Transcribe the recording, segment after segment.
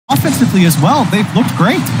offensively as well, they've looked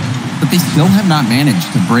great. But they still have not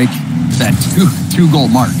managed to break that two-goal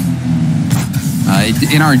mark.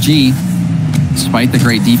 NRG, despite the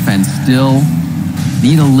great defense, still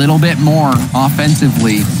need a little bit more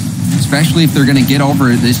offensively, especially if they're going to get over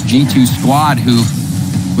this G2 squad who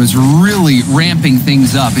was really ramping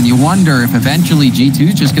things up. And you wonder if eventually G2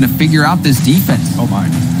 is just going to figure out this defense. Oh my.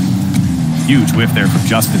 Huge whiff there from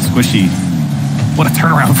Justin. Squishy. What a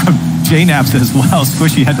turnaround from JNaps as well.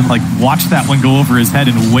 Squishy had to like watch that one go over his head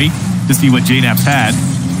and wait to see what JNaps had.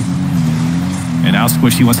 And now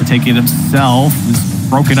Squishy wants to take it himself. Is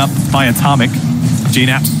broken up by Atomic.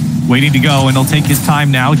 JNaps waiting to go, and he'll take his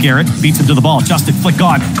time now. Garrett beats him to the ball. Justin flick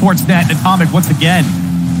on towards net. Atomic once again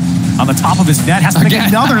on the top of his net. Has to make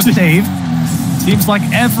another save. Seems like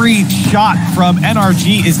every shot from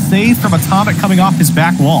NRG is saved from Atomic coming off his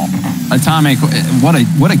back wall. Atomic, what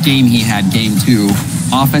a game he had, game 2.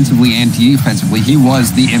 Offensively and defensively, he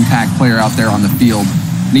was the impact player out there on the field.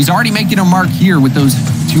 And he's already making a mark here with those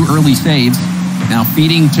 2 early saves. Now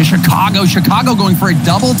feeding to Chicago. Chicago going for a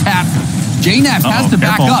double tap. JNaps has to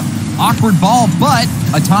back up. Awkward ball, but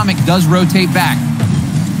Atomic does rotate back.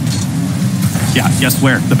 Yeah, guess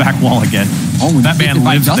where? The back wall again. Oh, that man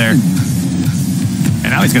lives there. And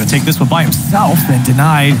now he's going to take this one by himself and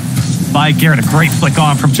denied by Garrett. A great flick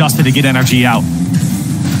on from Justin to get NRG out.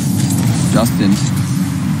 Justin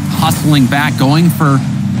hustling back, going for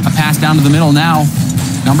a pass down to the middle now.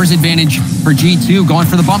 Numbers advantage for G2, going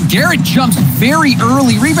for the bump. Garrett jumps very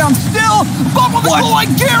early. Rebound still. Bump on the goal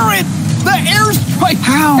line. Garrett, the airstrike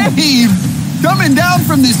save coming down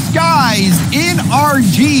from the skies.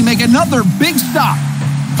 NRG make another big stop.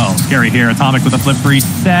 Oh, scary here. Atomic with a flip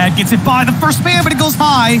reset. Gets it by the first man, but it goes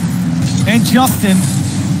high. And Justin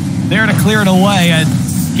there to clear it away. A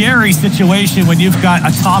scary situation when you've got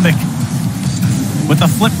Atomic with a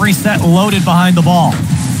flip reset loaded behind the ball.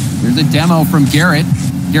 There's a demo from Garrett.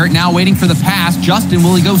 Garrett now waiting for the pass. Justin,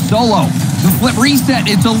 will he go solo? The flip reset,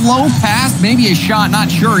 it's a low pass, maybe a shot, not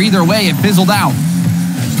sure. Either way, it fizzled out.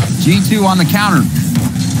 G2 on the counter.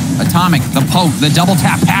 Atomic, the poke, the double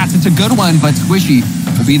tap pass. It's a good one, but Squishy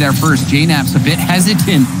will be there first. JNaps a bit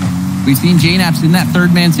hesitant. We've seen JNaps in that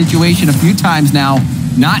third man situation a few times now.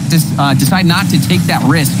 Decide not to take that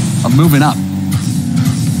risk of moving up.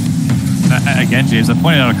 Again, James, I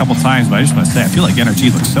pointed out a couple times, but I just want to say, I feel like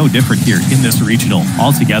NRG looks so different here in this regional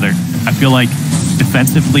altogether. I feel like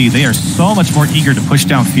defensively, they are so much more eager to push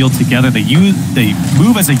downfield together. They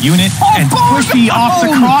move as a unit, and Squishy off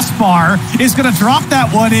the crossbar is going to drop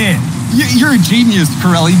that one in. You're a genius,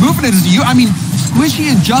 Corelli. Moving it as you. I mean, Squishy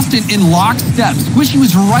and Justin in lockstep. Squishy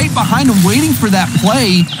was right behind him waiting for that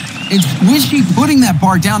play, and Squishy putting that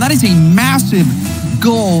bar down. That is a massive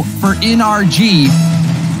goal for NRG.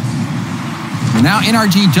 And now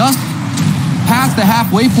NRG just past the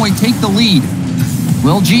halfway point, take the lead.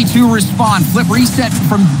 Will G2 respond? Flip reset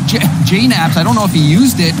from JNaps. I don't know if he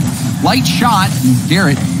used it. Light shot.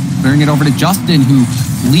 Garrett clearing it over to Justin, who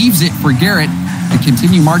leaves it for Garrett to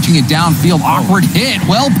continue marching it downfield. Awkward hit.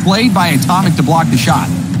 Well played by Atomic to block the shot.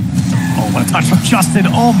 Oh, what a touch from Justin.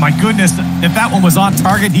 Oh my goodness. If that one was on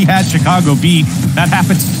target, he had Chicago beat. That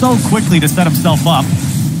happened so quickly to set himself up.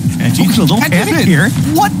 And G2 a little panic here.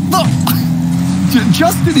 What the...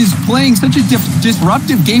 Justin is playing such a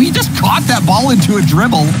disruptive game. He just caught that ball into a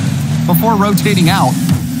dribble before rotating out.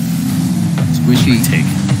 Squishy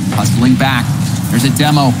hustling back. There's a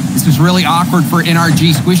demo. This is really awkward for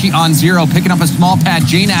NRG. Squishy on 0, picking up a small pad.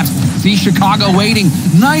 JNaps sees Chicago waiting.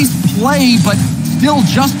 Nice play, but still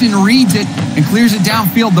Justin reads it and clears it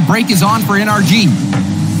downfield. The break is on for NRG.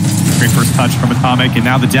 Great first touch from Atomic, and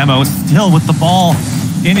now the demo still with the ball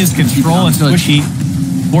in his control, and Squishy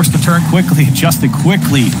forced to turn quickly, and Justin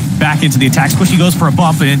quickly back into the attack. Squishy goes for a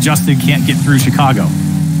bump, and Justin can't get through Chicago.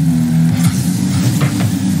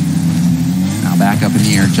 Now back up in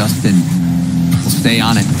the air. Justin will stay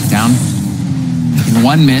on it. Down in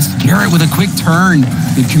one miss. Garrett with a quick turn.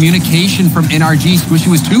 Good communication from NRG. Squishy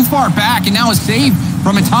was too far back, and now a save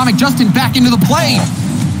from Atomic. Justin back into the play.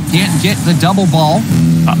 Can't get the double ball.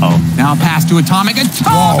 Now pass to Atomic.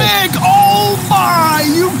 Atomic! Whoa. Oh my!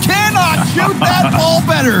 You cannot shoot that ball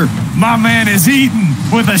better. My man is eating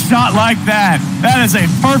with a shot like that. That is a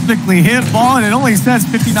perfectly hit ball, and it only says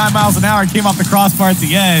 59 miles an hour. It came off the crossbar at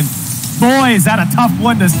the end. Boy, is that a tough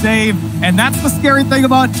one to save. And that's the scary thing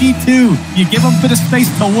about G2. You give them a bit of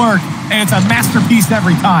space to work, and it's a masterpiece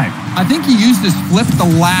every time. I think he used his flip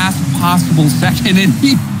the last possible second, and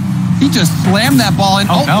he just slammed that ball in.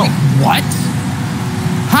 Oh no. Wait, what?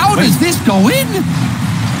 How does this go in?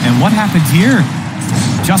 And what happened here?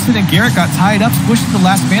 Justin and Garrett got tied up, pushed to the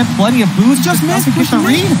last man. Plenty of booze. Just missed. Get the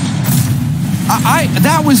read.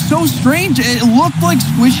 That was so strange. It looked like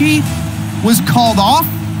Squishy was called off.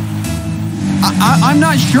 I'm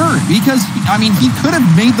not sure because, I mean, he could have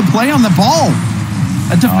made the play on the ball.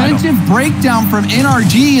 A defensive breakdown from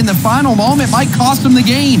NRG in the final moment might cost him the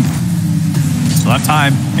game. Still have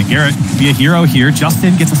time, and Garrett be a hero here.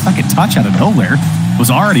 Justin gets a second touch out of nowhere. Was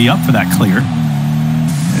already up for that clear.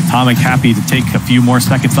 And Atomic happy to take a few more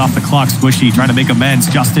seconds off the clock. Squishy trying to make amends.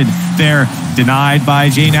 Justin there, denied by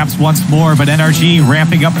JNaps once more, but NRG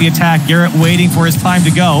ramping up the attack. Garrett waiting for his time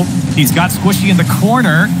to go. He's got Squishy in the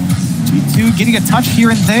corner. G2 getting a touch here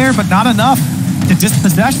and there, but not enough to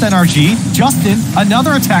dispossess NRG. Justin,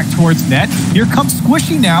 another attack towards net. Here comes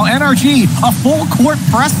Squishy now. NRG, a full court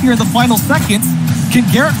press here in the final seconds.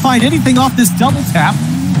 Can Garrett find anything off this double tap?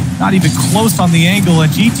 Not even close on the angle,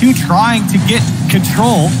 and G2 trying to get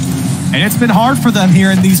control. And it's been hard for them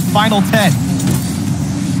here in these final 10.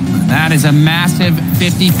 That is a massive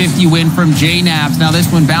 50-50 win from JNaps. Now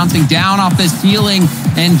this one bouncing down off the ceiling,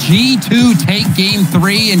 and G2 take game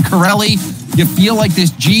 3. And Corelli, you feel like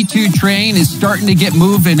this G2 train is starting to get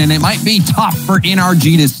moving, and it might be tough for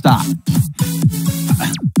NRG to stop.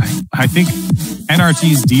 I think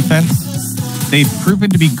NRG's defense, they've proven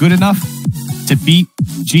to be good enough to beat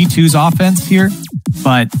G2's offense here.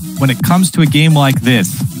 But when it comes to a game like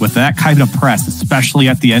this, with that kind of press, especially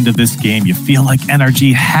at the end of this game, you feel like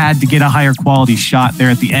NRG had to get a higher quality shot there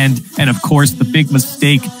at the end. And of course, the big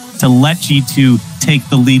mistake to let G2 take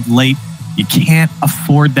the lead late. You can't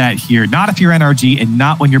afford that here. Not if you're NRG and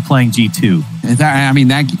not when you're playing G2.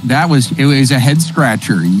 It was a head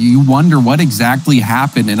scratcher. You wonder what exactly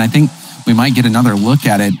happened. And I think we might get another look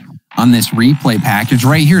at it on this replay package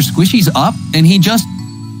right here. Squishy's up and he just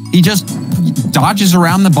dodges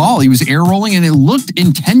around the ball. He was air rolling and it looked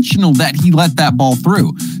intentional that he let that ball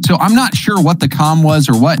through. So I'm not sure what the comm was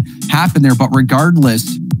or what happened there, but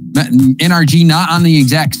regardless, NRG not on the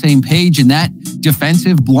exact same page, and that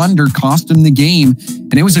defensive blunder cost him the game.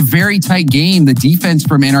 And it was a very tight game, the defense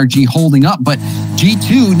from NRG holding up, but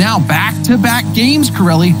G2 now back-to-back games,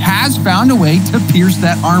 Corelli, has found a way to pierce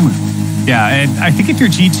that armor. Yeah, and I think if you're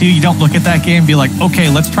G2, you don't look at that game and be like, okay,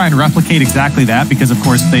 let's try and replicate exactly that, because of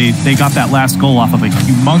course they got that last goal off of a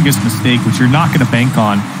humongous mistake, which you're not going to bank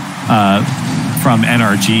on from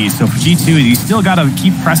NRG. So for G2, you still got to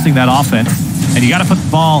keep pressing that offense, and you got to put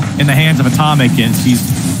the ball in the hands of Atomic, and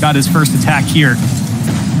he's got his first attack here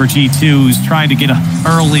for G2, who's trying to get an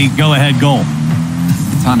early go-ahead goal.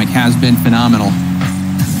 Atomic has been phenomenal.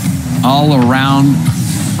 All around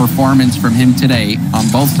performance from him today on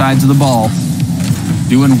both sides of the ball,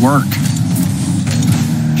 doing work.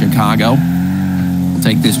 Chicago will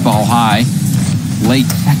take this ball high. Late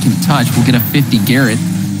second touch. We'll get a 50 Garrett,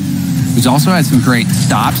 who's also had some great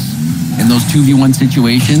stops in those 2v1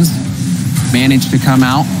 situations. Managed to come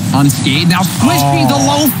out unscathed. Now Squishy, the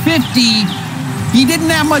low 50. He didn't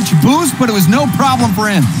have much boost, but it was no problem for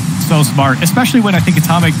him. So smart, especially when I think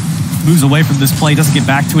Atomic moves away from this play, doesn't get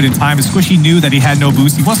back to it in time. Squishy knew that he had no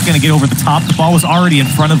boost. He wasn't going to get over the top. The ball was already in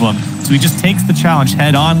front of him. So he just takes the challenge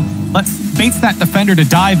head on, baits that defender to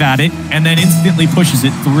dive at it, and then instantly pushes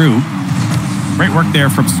it through. Great work there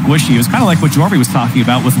from Squishy. It was kind of like what Jorby was talking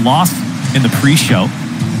about with Lost in the pre-show.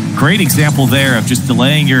 Great example there of just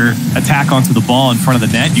delaying your attack onto the ball in front of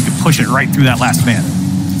the net. You can push it right through that last man.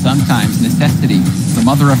 Sometimes necessity, the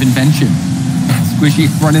mother of invention. Squishy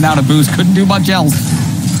running out of boost, couldn't do much else.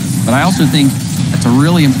 But I also think that's a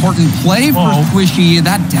really important play for Squishy.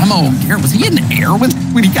 That demo, Garrett, was he in the air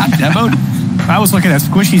when he got demoed? I was looking at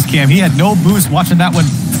Squishy's cam. He had no boost watching that one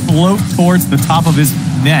float towards the top of his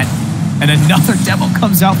net. And another demo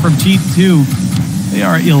comes out from G2. They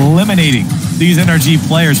are eliminating these NRG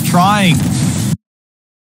players, trying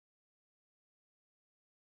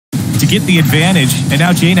to get the advantage. And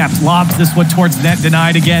now JNaps lobs this one towards net,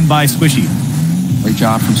 denied again by Squishy. Great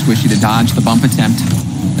job from Squishy to dodge the bump attempt.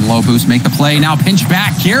 And low boost make the play. Now pinch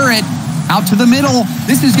back. Garrett out to the middle.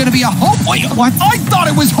 This is going to be a hope. Wait, what? I thought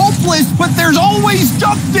it was hopeless, but there's always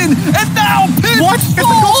Justin. And now pinch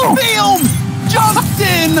full field.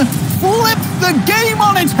 Justin flips the game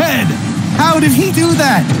on its head. How did he do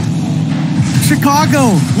that?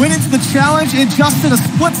 Chicago went into the challenge, and Justin a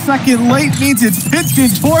split second late means it's pitching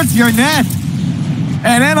towards your net.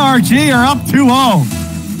 And NRG are up 2-0.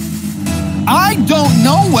 I don't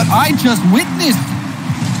know what I just witnessed.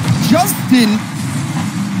 Justin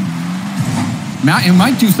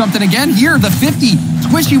might do something again here. The 50.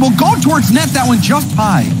 Squishy will go towards net. That one just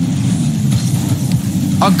high.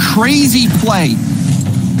 A crazy play.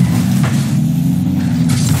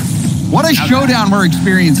 What a showdown we're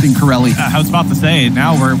experiencing, Corelli. I was about to say,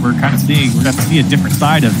 now we're kind of seeing, we're going to see a different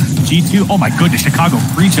side of G2. Oh my goodness, Chicago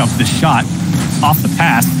pre-jumped this shot off the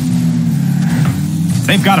pass.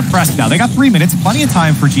 They've got to press now. They got 3 minutes, plenty of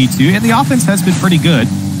time for G2, and the offense has been pretty good.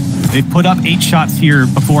 They've put up 8 shots here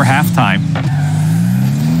before halftime.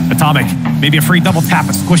 Atomic, maybe a free double tap,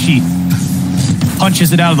 a Squishy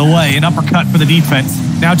punches it out of the way, an uppercut for the defense.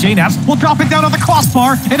 Now JNaps will drop it down on the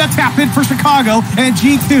crossbar, and a tap in for Chicago, and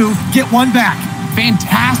G2 get one back.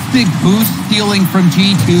 Fantastic boost stealing from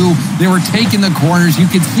G2. They were taking the corners. You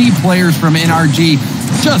could see players from NRG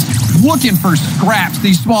just looking for scraps.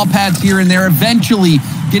 These small pads here and there, eventually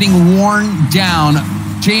getting worn down.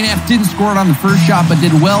 JNaps didn't score it on the first shot, but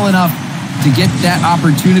did well enough to get that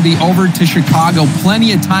opportunity over to Chicago.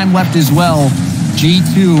 Plenty of time left as well.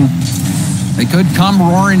 G2, they could come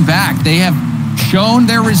roaring back. They have shown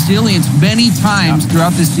their resilience many times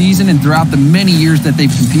throughout the season and throughout the many years that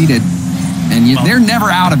they've competed. And yet they're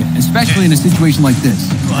never out of it, especially in a situation like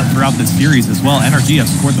this. Throughout this series as well, NRG have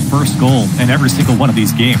scored the first goal in every single one of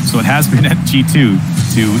these games. So it has been at G2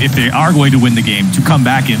 to, if they are going to win the game, to come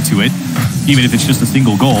back into it, even if it's just a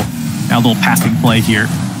single goal. Now a little passing play here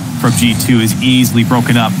from G2 is easily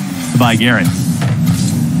broken up by Garrett.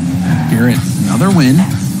 Garrett, another win.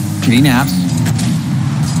 JNaps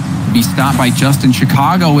to be stopped by Justin.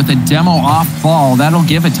 Chicago with a demo off ball. That'll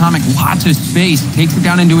give Atomic lots of space. Takes it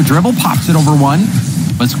down into a dribble, pops it over one.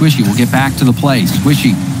 But Squishy will get back to the play.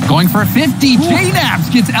 Squishy going for a 50.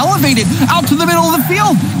 JNaps gets elevated out to the middle of the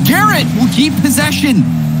field. Garrett will keep possession.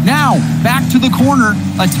 Now back to the corner.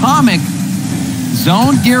 Atomic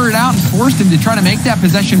zoned Garrett out and forced him to try to make that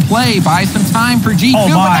possession play. Buy some time for G2. Oh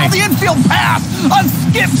my. But now the infield pass. A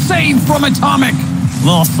skip save from Atomic.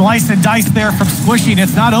 Little slice and dice there from Squishy, and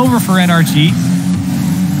it's not over for NRG.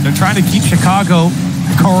 They're trying to keep Chicago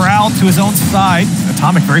corralled to his own side.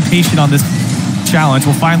 Atomic very patient on this challenge.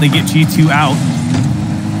 Will finally get G2 out.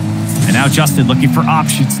 And now Justin looking for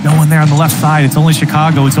options. No one there on the left side. It's only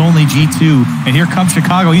Chicago. It's only G2. And here comes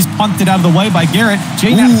Chicago. He's punted out of the way by Garrett.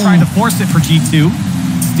 JNaps trying to force it for G2.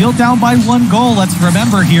 Still down by 1 goal. Let's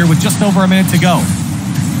remember here with just over a minute to go.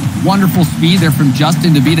 Wonderful speed there from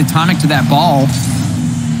Justin to beat Atomic to that ball.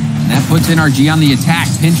 And that puts NRG on the attack.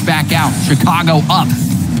 Pinch back out. Chicago up.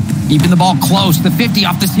 Keeping the ball close. The 50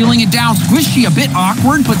 off the ceiling and down. Squishy a bit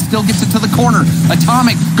awkward, but still gets it to the corner.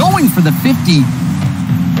 Atomic going for the 50.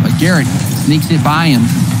 But Garrett sneaks it by him.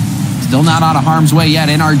 Still not out of harm's way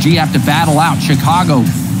yet. NRG have to battle out. Chicago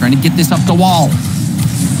trying to get this up the wall.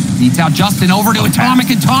 Beats out Justin over to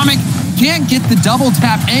Atomic. Atomic can't get the double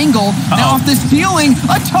tap angle. Now off the ceiling.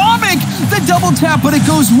 Atomic! The double tap, but it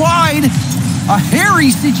goes wide. A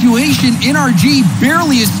hairy situation. NRG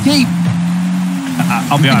barely escaped.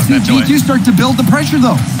 I'll be honest. G2 start to build the pressure,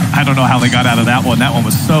 though. I don't know how they got out of that one. That one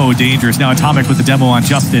was so dangerous. Now Atomic with the demo on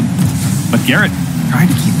Justin. But Garrett trying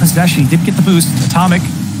to keep possession. He did get the boost. Atomic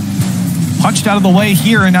punched out of the way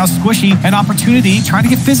here, and now Squishy, an opportunity, trying to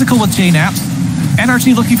get physical with JNaps.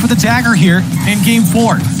 NRG looking for the dagger here in game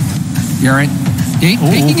 4. Garrett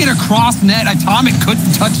taking it across net. Atomic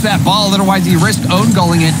couldn't touch that ball, otherwise he risked own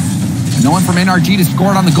goaling it. No one from NRG to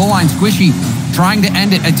score it on the goal line. Squishy trying to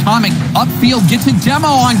end it. Atomic upfield gets a demo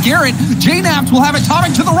on Garrett. JNaps will have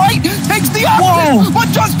Atomic to the right. Takes the option, but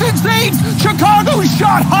Justin saves. Chicago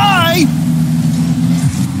shot high.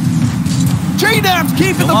 JNaps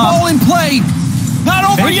keeping the ball in play. Not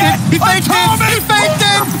over yet. Atomic faked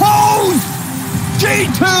it. Pose.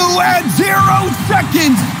 G2 at 0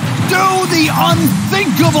 seconds. Do the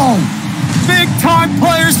unthinkable. Big time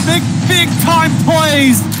players, big time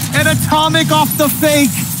plays. And Atomic off the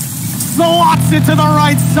fake. Slots it to the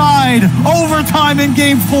right side. Overtime in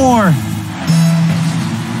game 4.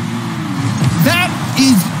 That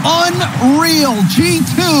is unreal.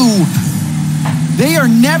 G2, they are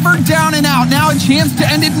never down and out. Now a chance to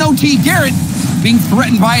end it in OT. Garrett being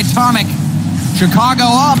threatened by Atomic. Chicago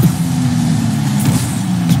up.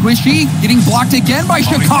 Squishy getting blocked again by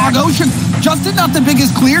Chicago. Justin not the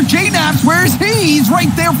biggest clear. JNaps, where is he? He's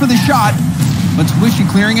right there for the shot. But Squishy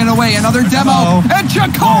clearing it away. Another demo. And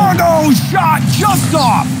Chicago shot just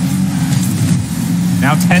off.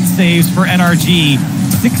 Now 10 saves for NRG.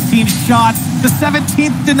 16 shots. The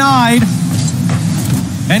 17th denied.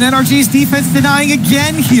 And NRG's defense denying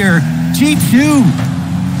again here. G2.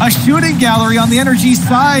 A shooting gallery on the NRG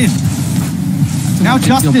side. Now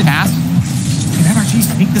Justin. Pass. Can NRG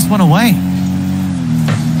sneak this one away?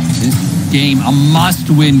 This game, a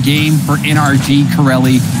must-win game for NRG,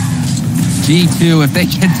 Corelli. G2, if they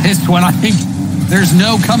get this one, I think there's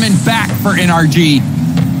no coming back for NRG.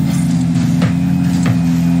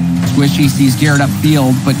 Squishy sees Garrett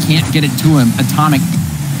upfield, but can't get it to him. Atomic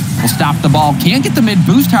will stop the ball. Can't get the mid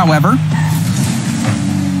boost, however.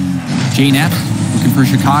 JNaps looking for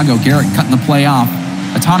Chicago. Garrett cutting the play off.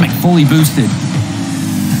 Atomic fully boosted.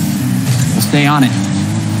 Will stay on it.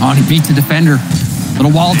 Oh, and he beats the defender.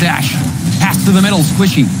 Little wall dash. Pass to the middle.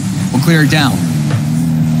 Squishy will clear it down.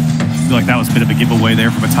 I feel like that was a bit of a giveaway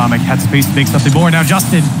there from Atomic. Had space to make something more. Now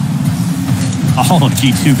Justin. Oh,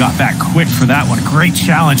 G2 got back quick for that one. Great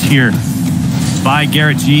challenge here by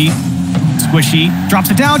Garrett G. Squishy drops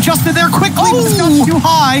it down. Justin there quickly. Oh! It's got too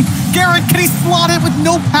high. Garrett, can he slot it with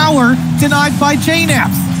no power? Denied by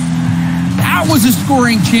JNaps. That was a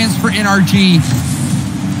scoring chance for NRG.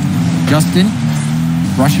 Justin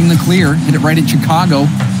rushing the clear. Hit it right at Chicago.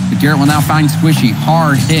 But Garrett will now find Squishy.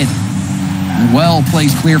 Hard hit. Well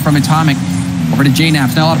placed clear from Atomic. Over to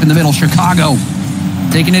JNaps. Now up in the middle. Chicago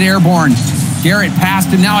taking it airborne. Garrett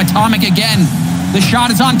passed and now Atomic again. The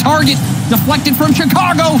shot is on target. Deflected from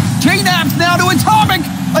Chicago. JNaps now to Atomic.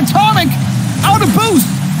 Atomic out of boost.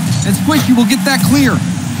 And Squishy will get that clear.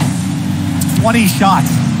 20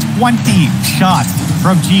 shots. 20 shots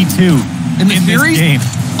from G2 in the series? This game.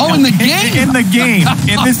 Oh, in the game? In the game.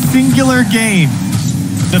 In this singular game.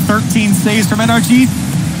 The 13 saves from NRG.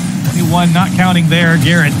 21 not counting there.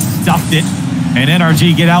 Garrett stuffed it. And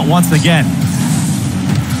NRG get out once again.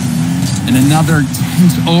 And another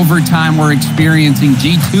tense overtime we're experiencing.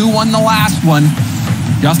 G2 won the last one.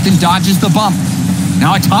 Justin dodges the bump.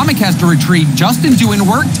 Now Atomic has to retreat. Justin doing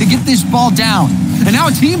work to get this ball down. And now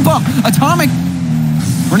a team bump. Atomic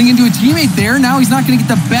running into a teammate there. Now he's not going to get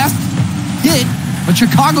the best hit, but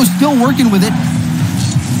Chicago's still working with it.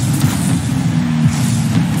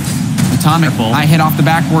 Atomic, high hit off the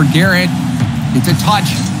backboard. Garrett, it's a touch.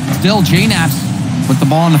 Still JNaps put the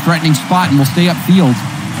ball in a threatening spot and will stay upfield.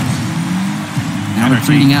 Now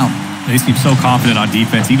retreating out. They seem so confident on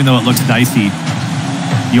defense, even though it looks dicey.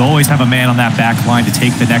 You always have a man on that back line to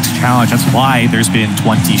take the next challenge. That's why there's been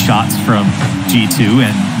 20 shots from G2,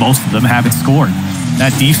 and most of them haven't scored.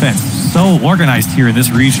 That defense, so organized here in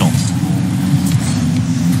this regional.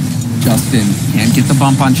 Justin can't get the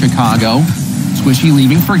bump on Chicago. Squishy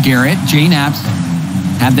leaving for Garrett. JNaps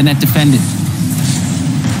had the net defended.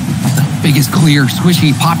 Biggest clear.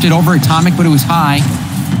 Squishy popped it over Atomic, but it was high.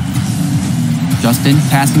 Justin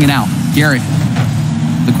passing it out. Garrett,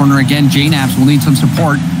 the corner again. JNaps will need some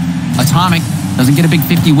support. Atomic doesn't get a big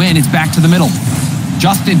 50 win. It's back to the middle.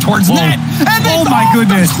 Justin towards net. And oh my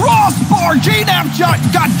goodness. The crossbar. JNaps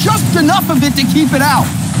got just enough of it to keep it out.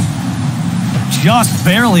 Just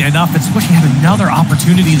barely enough. And Squishy had another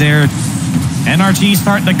opportunity there. NRG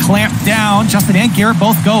starting to clamp down. Justin and Garrett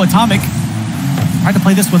both go. Atomic tried to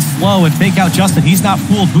play this one slow and fake out Justin. He's not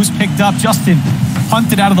fooled. Who's picked up? Justin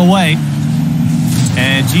punted out of the way.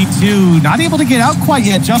 And G2 not able to get out quite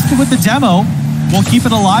yet. Justin with the demo will keep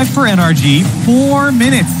it alive for NRG. 4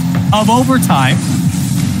 minutes of overtime.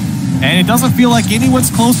 And it doesn't feel like anyone's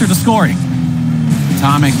closer to scoring.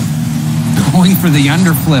 Atomic going for the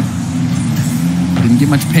underflip. Didn't get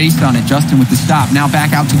much pace on it. Justin with the stop. Now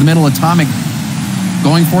back out to the middle. Atomic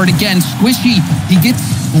going for it again. Squishy. He gets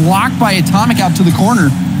blocked by Atomic out to the corner.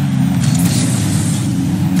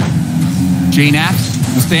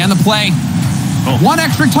 JNaps will stay on the play. Oh. One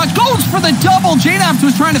extra touch. Goes for the double. JNaps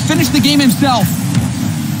was trying to finish the game himself.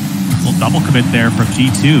 Well, double commit there from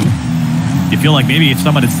G2. You feel like maybe if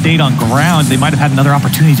someone had stayed on ground, they might have had another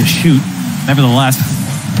opportunity to shoot. Nevertheless,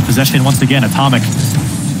 possession once again. Atomic.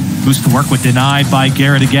 Boost to work with denied by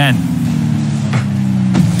Garrett again.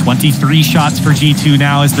 23 shots for G2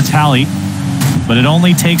 now is the tally. But it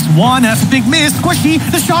only takes one. That's a big miss. Squishy,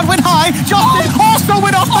 the shot went high. Justin also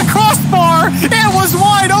went off the crossbar. It was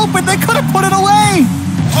wide open. They could have put it away.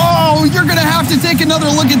 Oh, you're going to have to take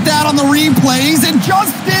another look at that on the replays. And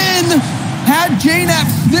Justin had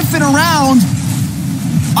JNaps sniffing around.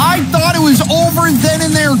 I thought it was over then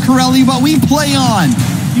and there, Corelli, but we play on.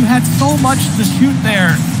 You had so much to shoot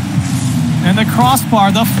there. And the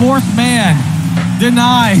crossbar, the fourth man,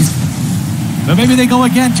 denies. But maybe they go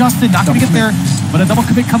again. Justin not going to get there. But a double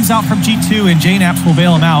commit comes out from G2, and JNaps will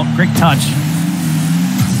bail him out. Great touch.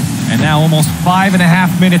 And now almost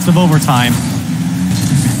 5.5 minutes of overtime.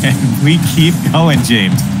 And we keep going,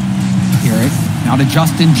 James. Garrett now to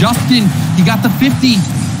Justin. Justin, he got the 50.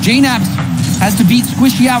 JNaps has to beat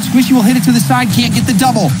Squishy out. Squishy will hit it to the side. Can't get the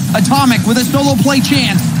double. Atomic with a solo play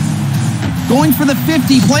chance. Going for the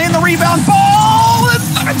 50. Playing the rebound. Ball!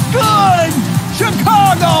 It's good!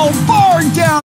 Chicago bar down.